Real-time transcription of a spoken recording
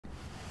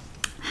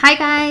Hi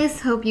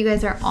guys, hope you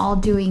guys are all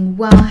doing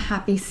well.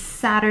 Happy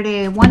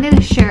Saturday. I wanted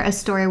to share a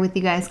story with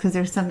you guys because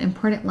there's some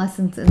important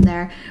lessons in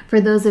there for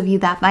those of you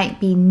that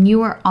might be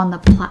newer on the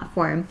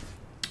platform.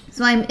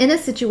 So I'm in a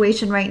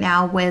situation right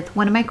now with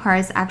one of my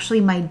cars,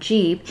 actually my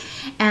Jeep,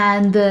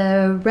 and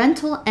the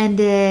rental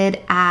ended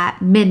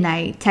at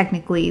midnight,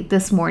 technically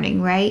this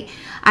morning, right?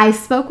 I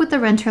spoke with the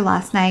renter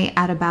last night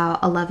at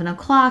about 11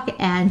 o'clock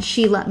and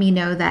she let me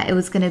know that it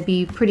was going to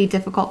be pretty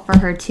difficult for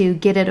her to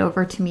get it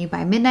over to me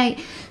by midnight.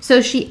 So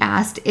she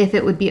asked if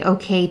it would be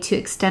okay to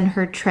extend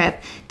her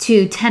trip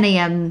to 10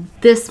 a.m.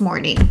 this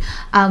morning,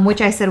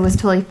 which I said was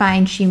totally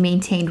fine. She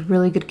maintained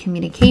really good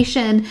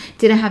communication,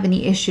 didn't have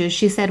any issues.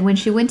 She said when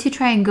she went to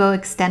try and go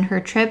extend her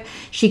trip,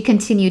 she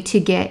continued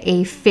to get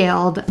a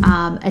failed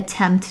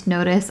attempt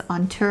notice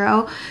on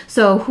Turo.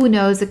 So who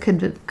knows, it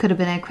could have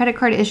been a credit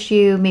card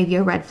issue, maybe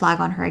a red flag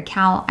on her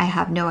account. I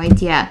have no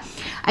idea.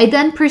 I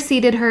then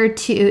proceeded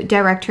to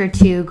direct her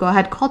to go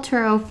ahead, call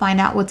Turo, find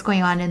out what's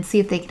going on and see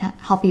if they can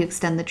help you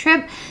extend the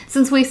trip,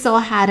 since we still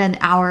had an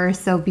hour or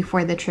so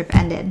before the trip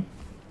ended.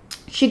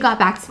 She got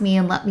back to me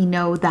and let me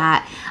know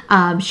that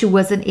she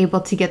wasn't able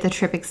to get the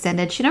trip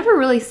extended. She never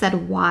really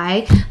said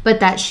why, but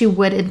that she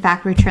would in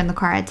fact return the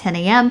car at 10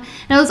 a.m.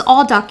 And it was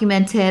all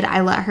documented.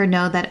 I let her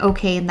know that,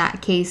 okay, in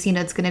that case, you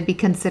know, it's going to be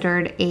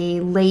considered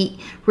a late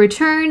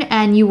return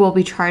and you will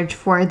be charged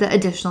for the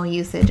additional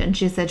usage. And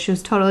she said she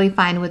was totally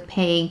fine with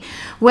paying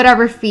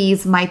whatever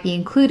fees might be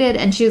included.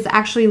 And she was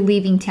actually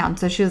leaving town.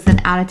 So she was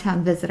an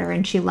out-of-town visitor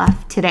and she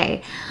left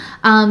today.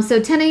 So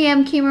 10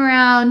 a.m. came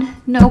around,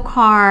 no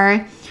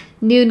car.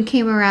 Noon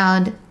came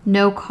around,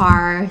 no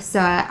car. So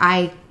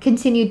I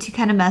continued to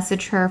kind of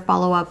message her,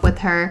 follow up with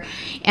her,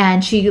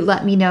 and she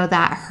let me know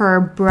that her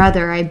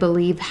brother, I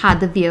believe,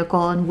 had the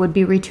vehicle and would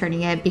be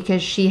returning it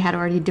because she had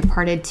already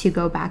departed to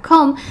go back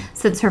home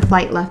since her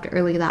flight left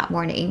early that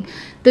morning.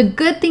 The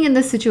good thing in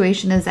this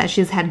situation is that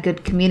she's had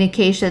good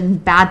communication.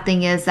 Bad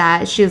thing is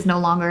that she is no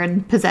longer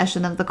in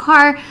possession of the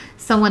car.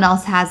 Someone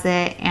else has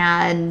it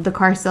and the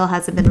car still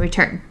hasn't been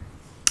returned.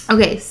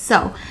 Okay,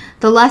 so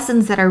the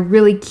lessons that are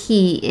really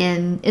key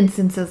in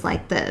instances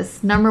like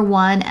this. Number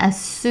one,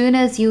 as soon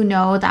as you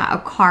know that a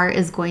car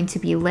is going to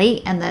be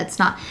late and that it's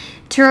not,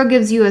 Turo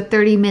gives you a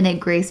 30-minute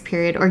grace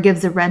period, or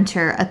gives the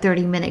renter a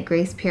 30-minute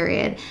grace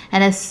period.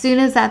 And as soon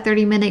as that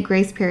 30-minute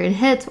grace period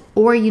hits,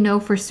 or you know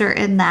for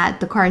certain that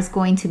the car is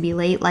going to be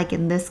late, like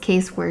in this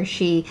case where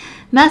she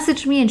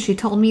messaged me and she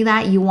told me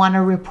that, you want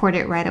to report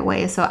it right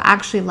away. So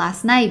actually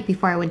last night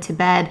before I went to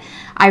bed,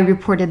 I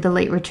reported the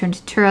late return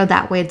to Turo.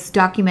 That way it's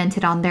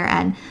documented on their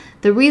end.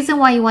 The reason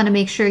why you want to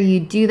make sure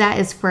you do that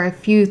is for a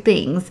few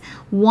things.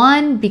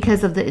 One,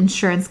 because of the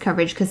insurance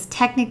coverage, because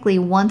technically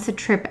once a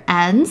trip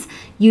ends,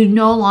 you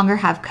no longer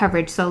have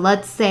coverage. So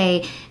let's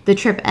say the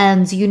trip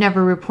ends, you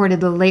never reported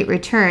the late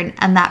return,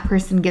 and that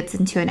person gets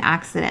into an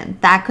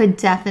accident. That could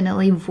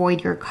definitely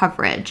void your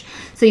coverage.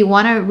 So you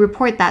want to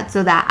report that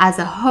so that as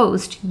a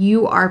host,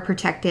 you are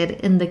protected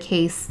in the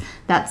case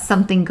that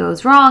something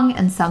goes wrong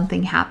and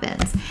something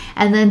happens.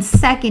 And then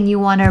second, you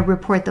want to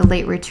report the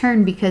late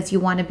return because you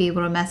want to be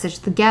able to message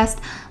the guest,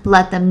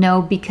 let them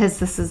know because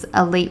this is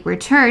a late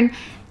return,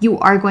 you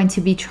are going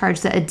to be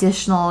charged the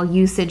additional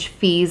usage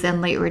fees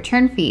and late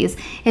return fees.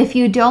 If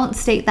you don't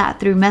state that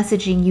through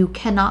messaging, you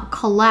cannot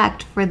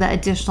collect for the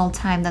additional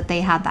time that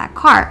they had that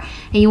car.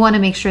 And you want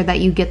to make sure that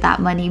you get that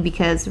money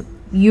because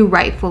you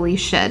rightfully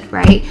should,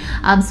 right?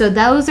 So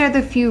those are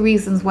the few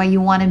reasons why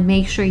you want to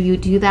make sure you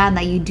do that, and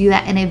that you do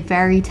that in a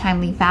very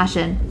timely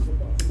fashion.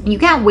 You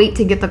can't wait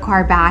to get the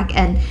car back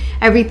and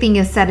everything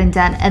is said and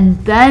done and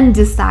then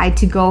decide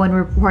to go and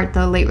report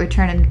the late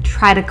return and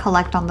try to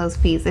collect on those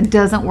fees. It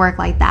doesn't work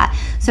like that.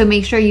 So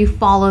make sure you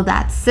follow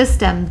that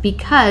system,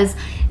 because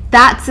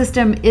that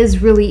system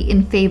is really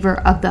in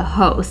favor of the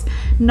host.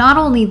 Not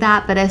only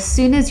that, but as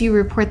soon as you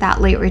report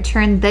that late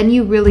return, then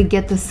you really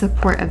get the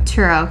support of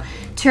Turo.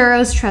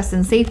 Turo's trust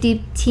and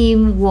safety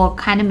team will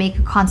kind of make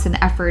a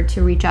constant effort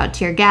to reach out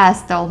to your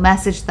guests. They'll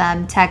message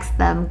them, text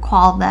them,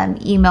 call them,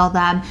 email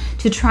them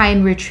to try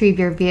and retrieve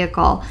your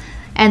vehicle.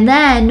 And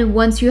then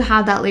once you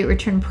have that late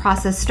return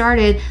process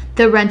started,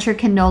 the renter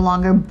can no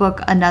longer book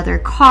another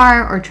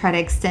car or try to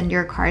extend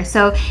your car.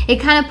 So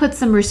it kind of puts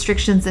some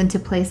restrictions into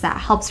place that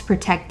helps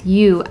protect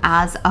you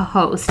as a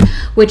host,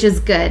 which is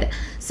good.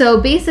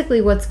 So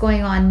basically what's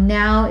going on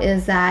now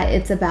is that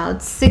it's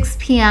about 6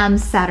 p.m.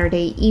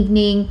 Saturday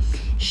evening.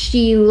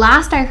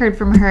 Last I heard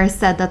from her,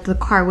 said that the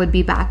car would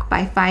be back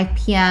by 5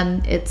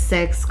 p.m. It's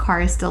 6, car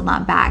is still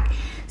not back.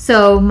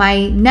 So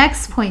my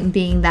next point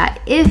being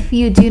that if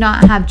you do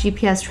not have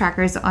GPS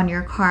trackers on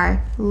your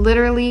car,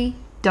 literally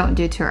don't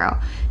do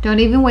Turo. Don't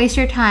even waste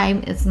your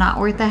time. It's not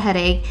worth the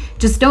headache.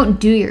 Just don't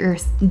do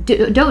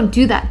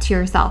that to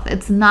yourself.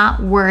 It's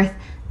not worth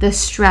the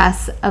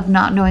stress of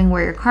not knowing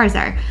where your cars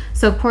are.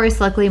 So of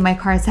course, luckily my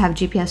cars have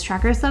GPS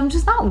trackers, so I'm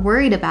just not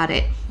worried about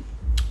it.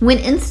 When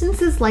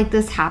instances like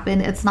this happen,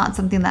 it's not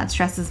something that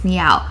stresses me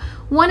out.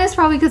 One is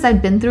probably because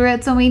I've been through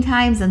it so many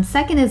times, and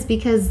second is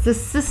because the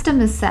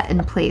system is set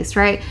in place,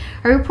 right?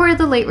 I reported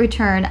the late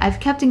return. I've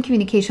kept in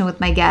communication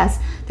with my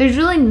guests. There's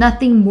really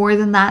nothing more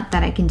than that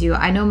I can do.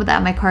 I know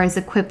that my car is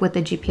equipped with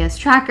a GPS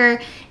tracker.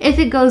 If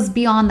it goes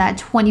beyond that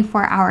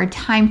 24-hour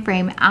time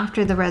frame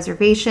after the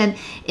reservation,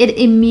 it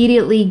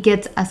immediately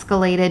gets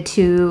escalated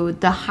to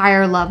the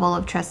higher level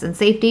of trust and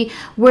safety,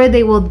 where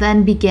they will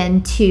then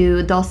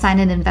they'll sign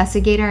an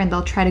investigator and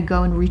they'll try to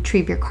go and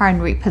retrieve your car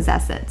and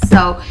repossess it.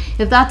 So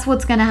if that's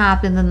what's going to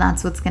happen, then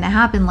that's what's going to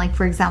happen. Like,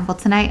 for example,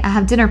 tonight I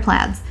have dinner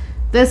plans.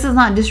 This is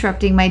not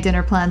disrupting my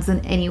dinner plans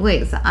in any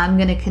ways. I'm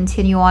going to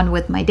continue on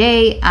with my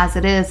day as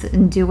it is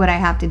and do what I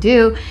have to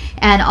do.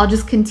 And I'll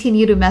just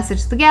continue to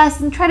message the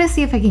guests and try to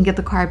see if I can get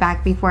the car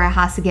back before it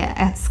has to get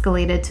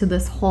escalated to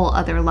this whole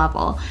other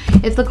level.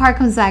 If the car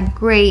comes back,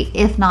 great.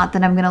 If not,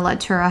 then I'm going to let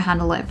Turo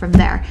handle it from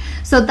there.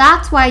 So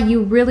that's why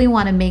you really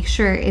want to make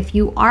sure, if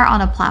you are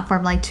on a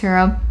platform like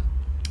Turo,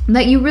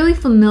 that you really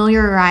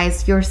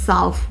familiarize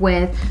yourself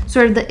with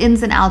sort of the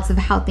ins and outs of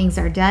how things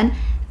are done.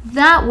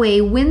 That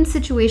way, when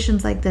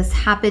situations like this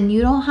happen,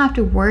 you don't have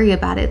to worry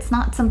about it. It's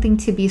not something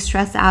to be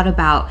stressed out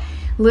about.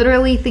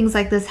 Literally, things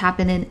like this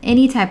happen in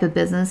any type of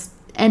business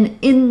and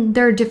in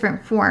their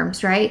different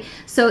forms, right?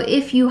 So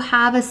if you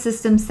have a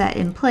system set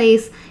in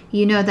place,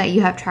 you know that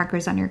you have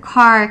trackers on your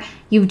car,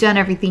 you've done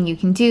everything you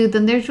can do,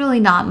 then there's really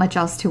not much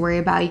else to worry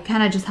about. You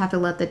kind of just have to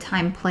let the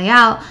time play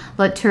out,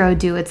 let Turo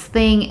do its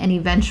thing, and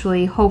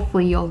eventually,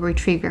 hopefully, you'll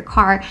retrieve your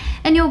car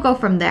and you'll go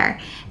from there.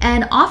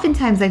 And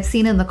oftentimes I've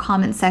seen in the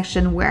comment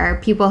section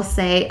where people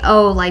say,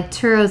 oh, like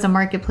Turo's a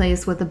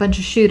marketplace with a bunch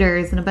of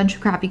shooters and a bunch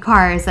of crappy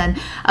cars. And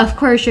of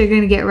course you're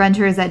going to get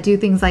renters that do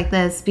things like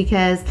this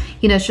because,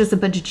 you know, it's just a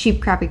bunch of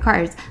cheap, crappy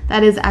cars.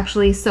 That is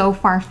actually so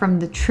far from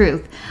the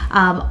truth.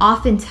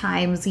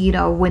 Oftentimes, you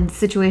know, when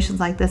situations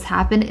like this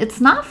happen, it's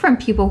not from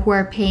people who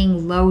are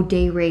paying low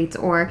day rates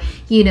or,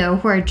 you know,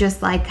 who are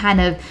just like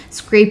kind of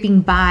scraping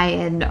by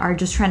and are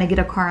just trying to get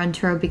a car on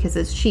Turo because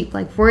it's cheap.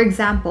 Like, for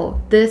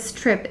example, this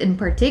trip in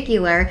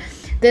particular,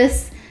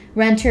 this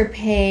renter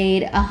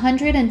paid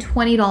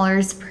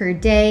 $120 per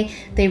day.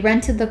 They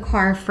rented the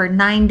car for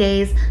 9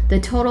 days. The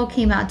total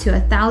came out to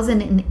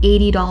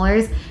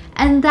 $1,080.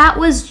 And that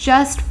was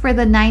just for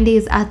the 9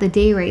 days at the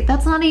day rate.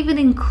 That's not even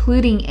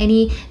including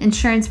any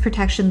insurance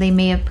protection they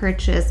may have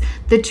purchased,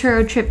 the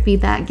Turo trip fee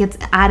that gets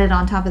added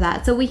on top of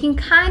that. So we can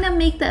kind of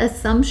make the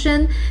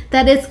assumption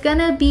that it's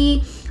gonna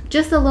be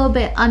just a little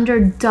bit under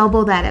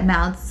double that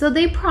amount. So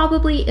they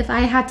probably, if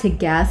I had to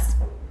guess,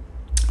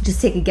 just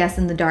take a guess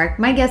in the dark,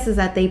 my guess is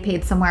that they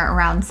paid somewhere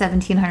around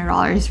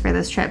 $1,700 for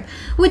this trip,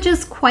 which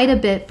is quite a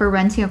bit for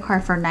renting a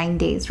car for 9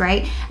 days,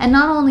 right? And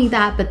not only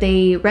that, but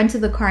they rented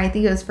the car, I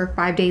think it was for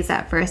 5 days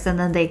at first, and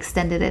then they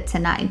extended it to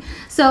 9.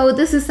 So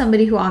this is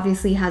somebody who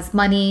obviously has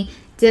money,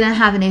 didn't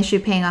have an issue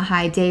paying a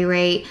high day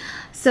rate.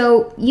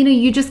 So, you know,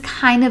 you just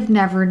kind of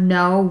never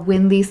know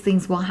when these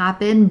things will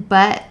happen,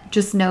 but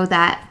just know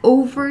that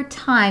over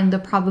time, the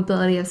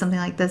probability of something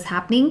like this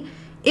happening,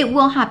 it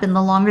will happen.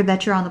 The longer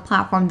that you're on the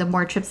platform, the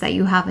more trips that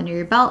you have under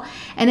your belt.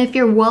 And if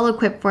you're well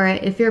equipped for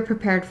it, if you're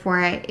prepared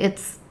for it,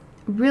 it's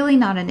really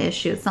not an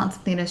issue. It's not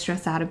something to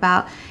stress out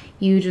about.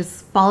 You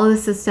just follow the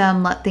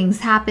system, let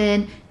things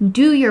happen,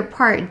 do your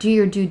part, do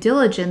your due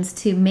diligence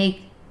to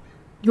make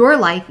your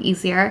life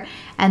easier,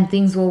 and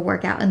things will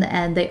work out in the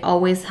end. They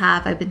always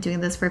have. I've been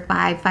doing this for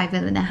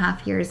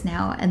 5.5 years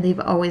now, and they've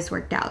always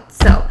worked out.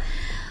 So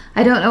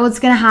I don't know what's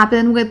going to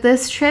happen with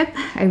this trip.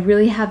 I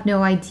really have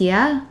no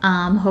idea.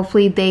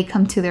 Hopefully they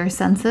come to their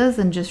senses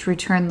and just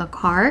return the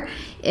car.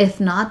 If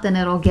not, then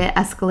it'll get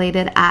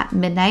escalated at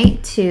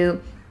midnight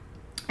to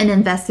an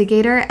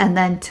investigator. And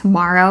then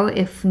tomorrow,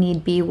 if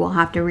need be, we'll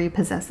have to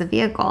repossess the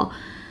vehicle.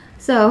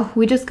 So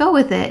we just go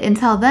with it.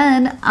 Until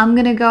then, I'm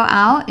going to go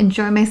out,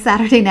 enjoy my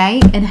Saturday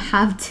night, and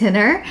have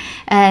dinner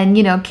and,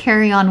 you know,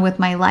 carry on with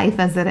my life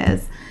as it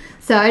is.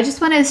 So I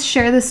just want to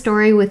share the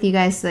story with you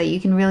guys so that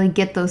you can really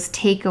get those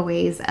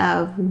takeaways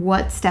of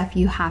what stuff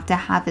you have to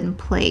have in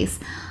place.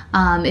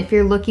 If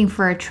you're looking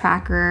for a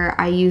tracker,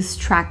 I use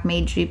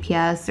TrackMate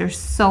GPS. There's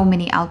so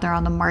many out there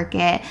on the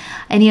market.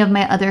 Any of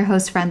my other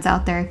host friends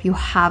out there, if you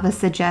have a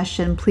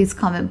suggestion, please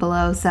comment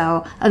below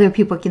so other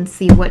people can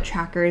see what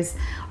trackers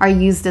are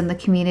used in the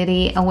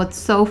community. And what's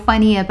so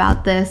funny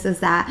about this is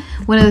that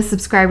one of the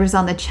subscribers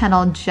on the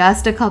channel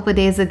just a couple of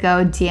days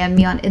ago DM'd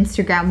me on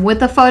Instagram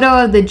with a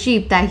photo of the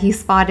Jeep that he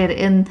spotted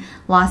in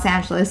Los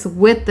Angeles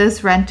with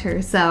this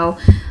renter. So,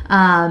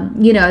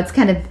 you know, it's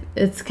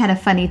kind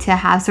of funny to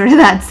have sort of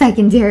that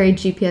secondary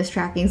GPS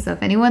tracking. So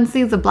if anyone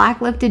sees a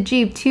black lifted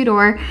Jeep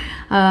 2-door,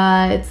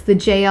 it's the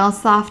JL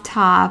soft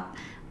top,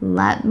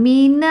 let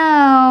me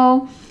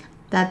know.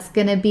 That's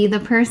gonna be the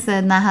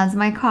person that has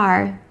my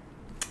car.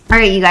 All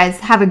right, you guys,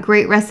 have a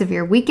great rest of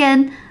your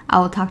weekend. I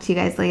will talk to you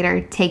guys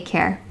later. Take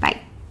care. Bye.